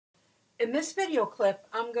In this video clip,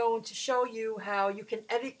 I'm going to show you how you can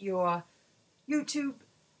edit your YouTube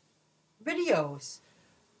videos.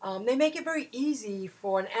 They make it very easy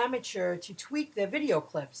for an amateur to tweak their video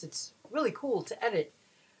clips. It's really cool to edit.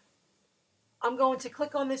 I'm going to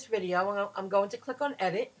click on this video. I'm going to click on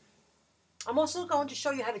edit. I'm also going to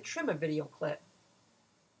show you how to trim a video clip.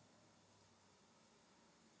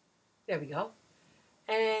 There we go.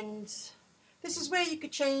 And this is where you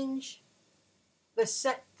could change the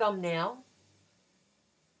set thumbnail.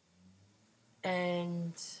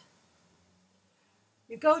 And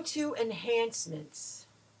you go to enhancements.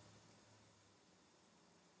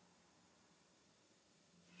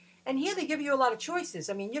 And here they give you a lot of choices.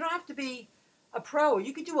 I mean, you don't have to be a pro.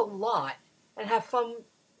 You could do a lot and have fun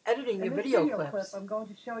editing your video clips. I'm going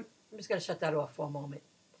to show you. I'm just going to shut that off for a moment.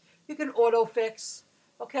 You can auto fix.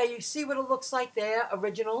 Okay, you see what it looks like there,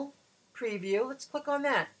 original preview. Let's click on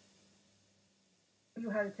that. You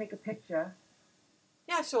how to take a picture.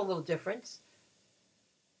 Yeah, I saw a little difference.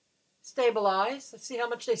 Stabilize. Let's see how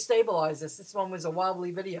much they stabilize this. This one was a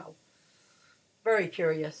wobbly video. Very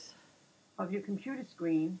curious. Of your computer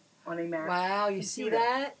screen on a Mac. Wow, you see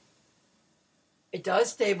that? It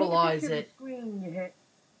does stabilize it. Screen you hit.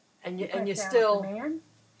 And you still. Command,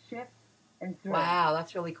 Shift, and 3. Wow,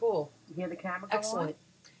 that's really cool. You hear the camera go Excellent. on?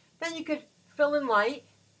 Then you could fill in light.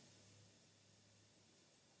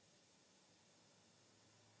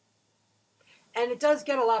 And it does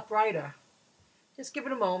get a lot brighter. Just give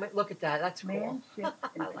it a moment. Look at that. That's cool. Command, Shift,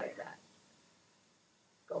 and I 3. like that.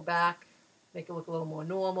 Go back. Make it look a little more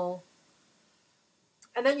normal.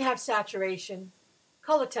 And then you have saturation,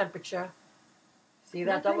 color temperature. See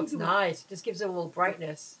that? That looks nice. It just gives it a little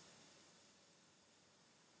brightness.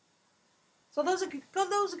 So those are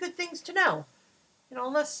good things to know. You know,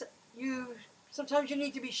 unless sometimes you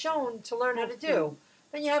need to be shown to learn how to do.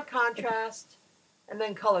 Then you have contrast and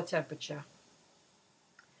then color temperature.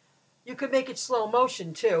 You could make it slow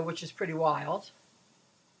motion too, which is pretty wild.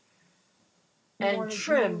 And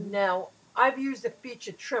trim. Now, I've used the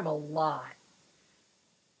feature trim a lot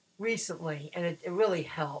recently, and it really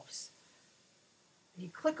helps. You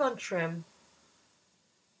click on trim,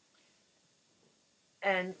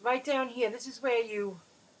 and right down here, this is where it's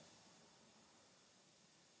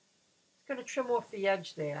going to trim off the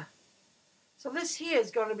edge there. So this here is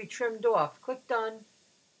going to be trimmed off. Click done.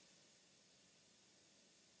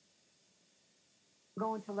 I'm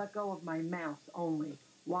going to let go of my mouse only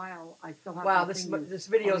while I still have. Wow, this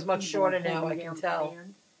video is much shorter now, I can tell.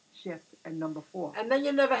 Command, Shift, and number 4. And then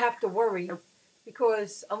you never have to worry,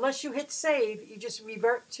 because unless you hit save, you just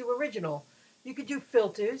revert to original. You could do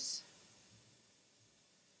filters.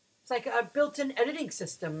 It's like a built-in editing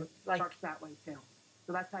system. Like works that way too.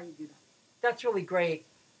 So that's how you do that. That's really great.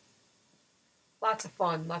 Lots of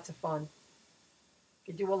fun. Lots of fun.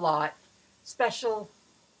 You can do a lot. Special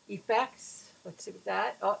effects. Let's see what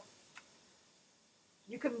that. Oh,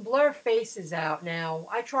 you can blur faces out now.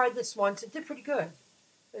 I tried this once. It did pretty good.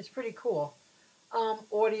 It's pretty cool.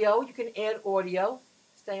 Audio. You can add audio.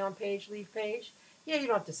 Stay on page, leave page. Yeah, you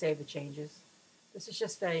don't have to save the changes. This is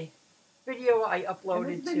just a video I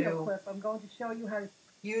uploaded clip, I'm going to show you how to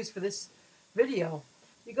use for this video.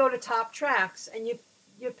 You go to top tracks and you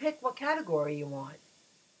pick what category you want.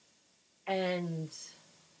 And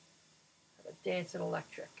dance and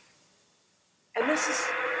electric. And this is,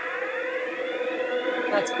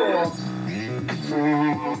 that's cool. You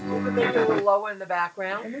can make it a little lower in the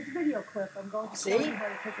background. In this video clip, I'm going to show See? you how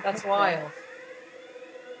to take a That's picture. wild.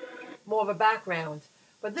 More of a background.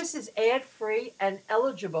 But this is ad-free and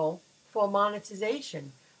eligible for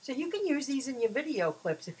monetization. So you can use these in your video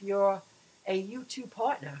clips if you're a YouTube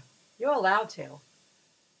partner. You're allowed to.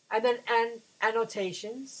 And then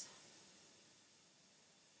annotations.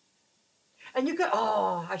 And you could,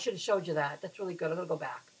 oh, I should have showed you that. That's really good. I'm going to go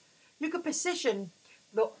back. You could position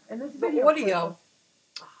the audio.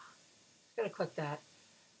 I'm going to click that.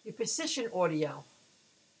 You position audio.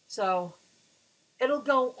 So it'll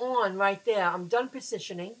go on right there. I'm done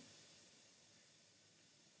positioning.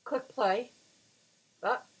 Click play.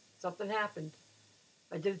 Oh, something happened.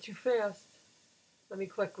 I did it too fast. Let me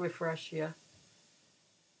click refresh here.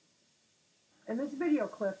 In this video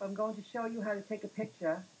clip, I'm going to show you how to take a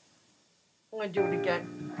picture. I'm going to do it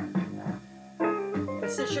again.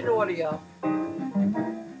 Position audio.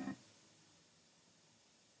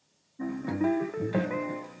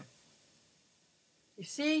 You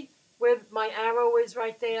see where my arrow is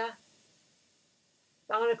right there?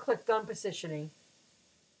 I'm going to click done positioning.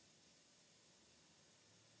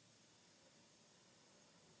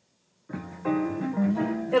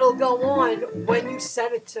 It'll go on when you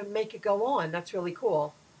set it to make it go on. That's really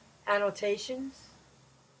cool. Annotations.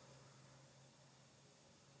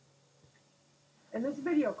 In this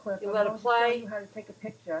video clip, You I'm let it going to play. show you how to take a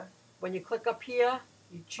picture. When you click up here,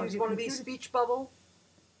 you choose your one of these computer- speech bubble.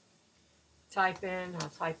 Type in, I'll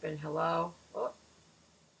type in hello. Oh.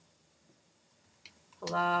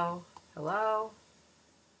 Hello, hello.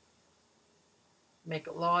 Make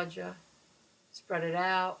it larger. Spread it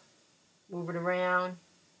out. Move it around.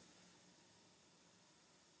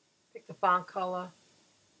 Pick the font color.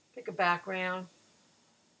 Pick a background.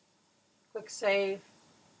 Click save.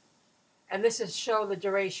 And this is show the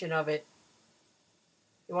duration of it.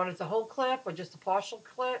 You want it the whole clip or just a partial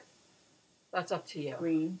clip? That's up to you.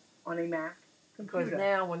 Screen on a Mac computer. Because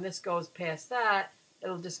now when this goes past that,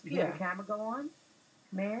 it'll You hear disappear. the camera go on.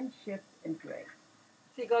 Command, Shift, and drag.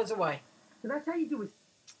 See, it goes away. So that's how you do it.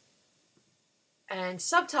 And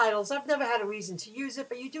subtitles, I've never had a reason to use it,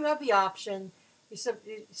 but you do have the option. You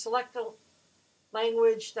select the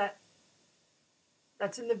language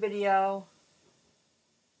that's in the video.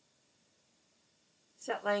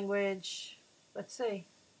 Set language. Let's see.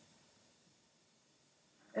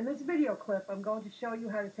 In this video clip, I'm going to show you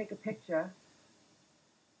how to take a picture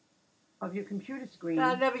of your computer screen.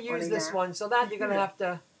 I never on used a this Mac one, so that you're going to computer.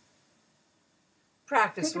 have to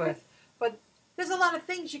practice Take a with. But there's a lot of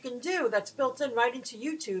things you can do that's built in right into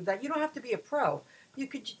YouTube that you don't have to be a pro. You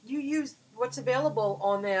use what's available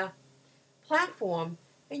on their platform,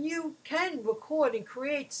 and you can record and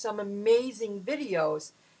create some amazing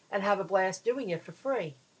videos and have a blast doing it for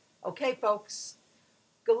free. Okay, folks.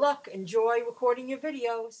 Good luck. Enjoy recording your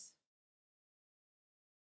videos.